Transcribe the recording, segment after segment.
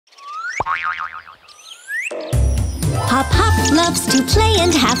Hop Hop loves to play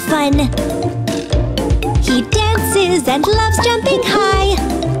and have fun. He dances and loves jumping high.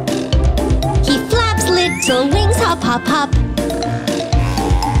 He flaps little wings, hop, hop, hop.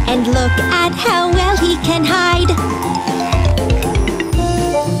 And look at how well he can hide.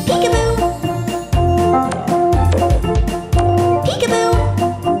 Peekaboo! Peekaboo!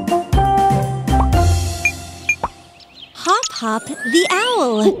 Hop Hop the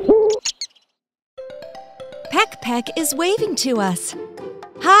owl. Peck Peck is waving to us.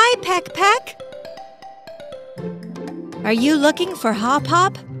 Hi, Peck Peck. Are you looking for Hop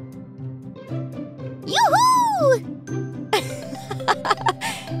Hop? Yoo-hoo!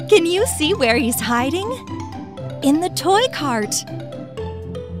 Can you see where he's hiding? In the toy cart.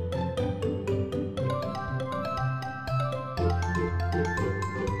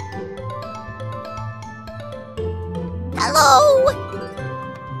 Hello!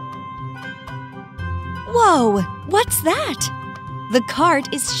 Whoa! What's that? The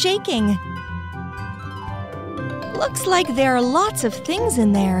cart is shaking. Looks like there are lots of things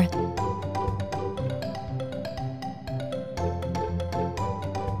in there.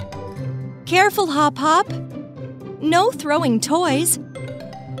 Careful, Hop Hop. No throwing toys.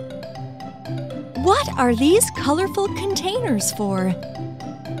 What are these colorful containers for?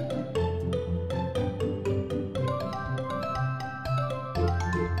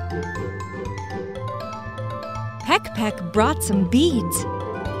 Peck Peck brought some beads.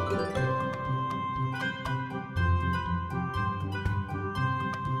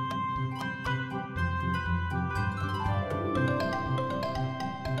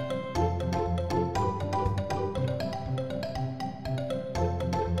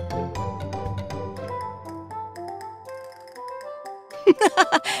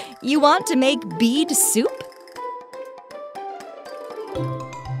 You want to make bead soup?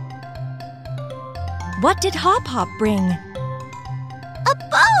 What did Hop Hop bring? A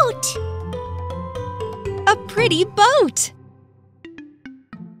boat! A pretty boat!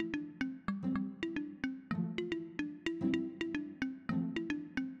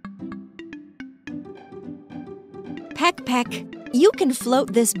 Peck Peck, you can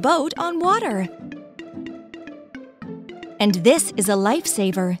float this boat on water. And this is a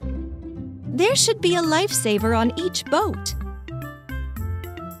lifesaver. There should be a lifesaver on each boat.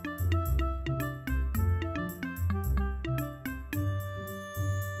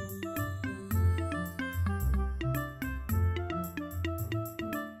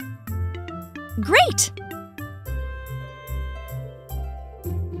 Great!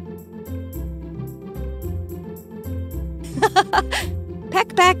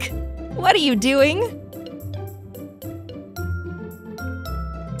 Peck Peck, what are you doing?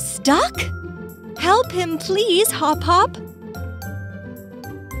 Stuck? Help him, please, Hop Hop.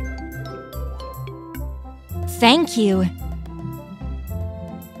 Thank you.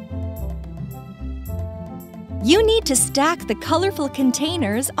 You need to stack the colorful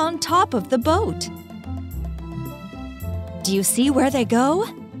containers on top of the boat. Do you see where they go?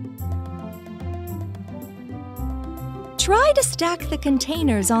 Try to stack the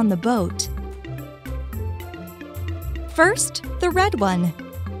containers on the boat. First, the red one.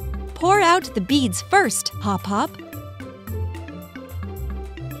 Pour out the beads first, Hop Hop.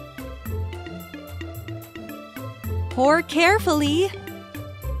 Pour carefully.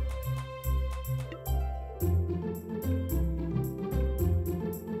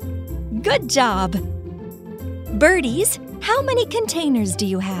 Good job! Birdies, how many containers do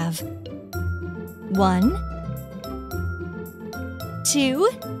you have? 1, 2,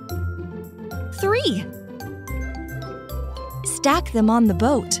 3. Stack them on the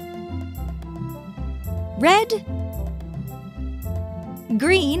boat. Red,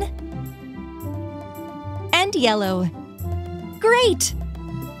 green, and yellow. Great!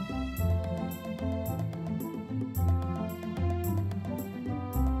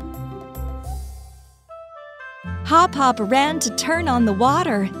 Hop Hop ran to turn on the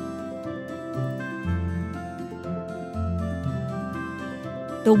water.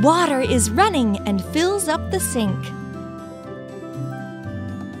 The water is running and fills up the sink.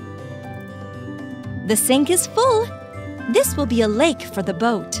 The sink is full. This will be a lake for the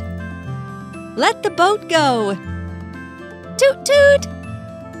boat. Let the boat go. Toot toot!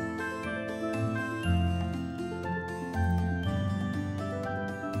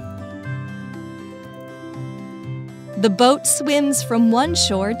 The boat swims from one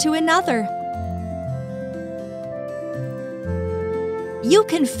shore to another. You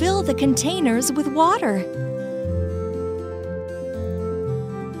can fill the containers with water.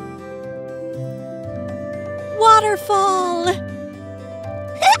 Waterfall!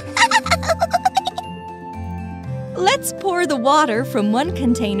 Let's pour the water from one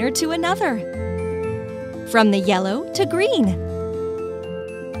container to another. From the yellow to green.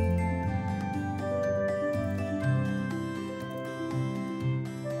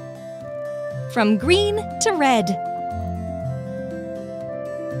 From green to red.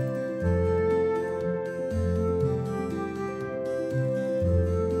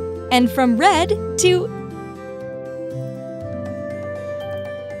 And from red to...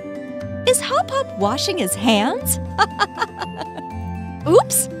 Is Hop Hop washing his hands?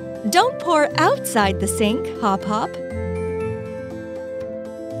 Oops! Don't pour outside the sink, Hop Hop.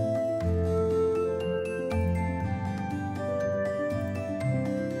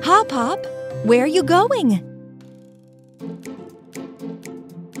 Hop Hop, where are you going?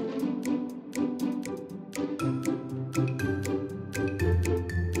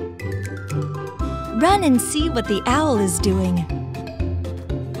 Run and see what the owl is doing.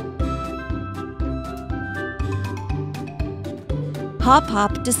 Hop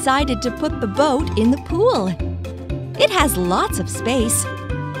Hop decided to put the boat in the pool. It has lots of space.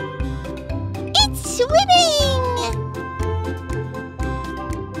 It's swimming!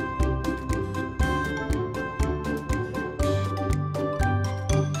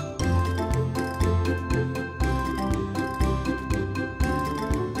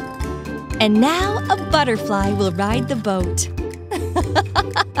 And now a butterfly will ride the boat.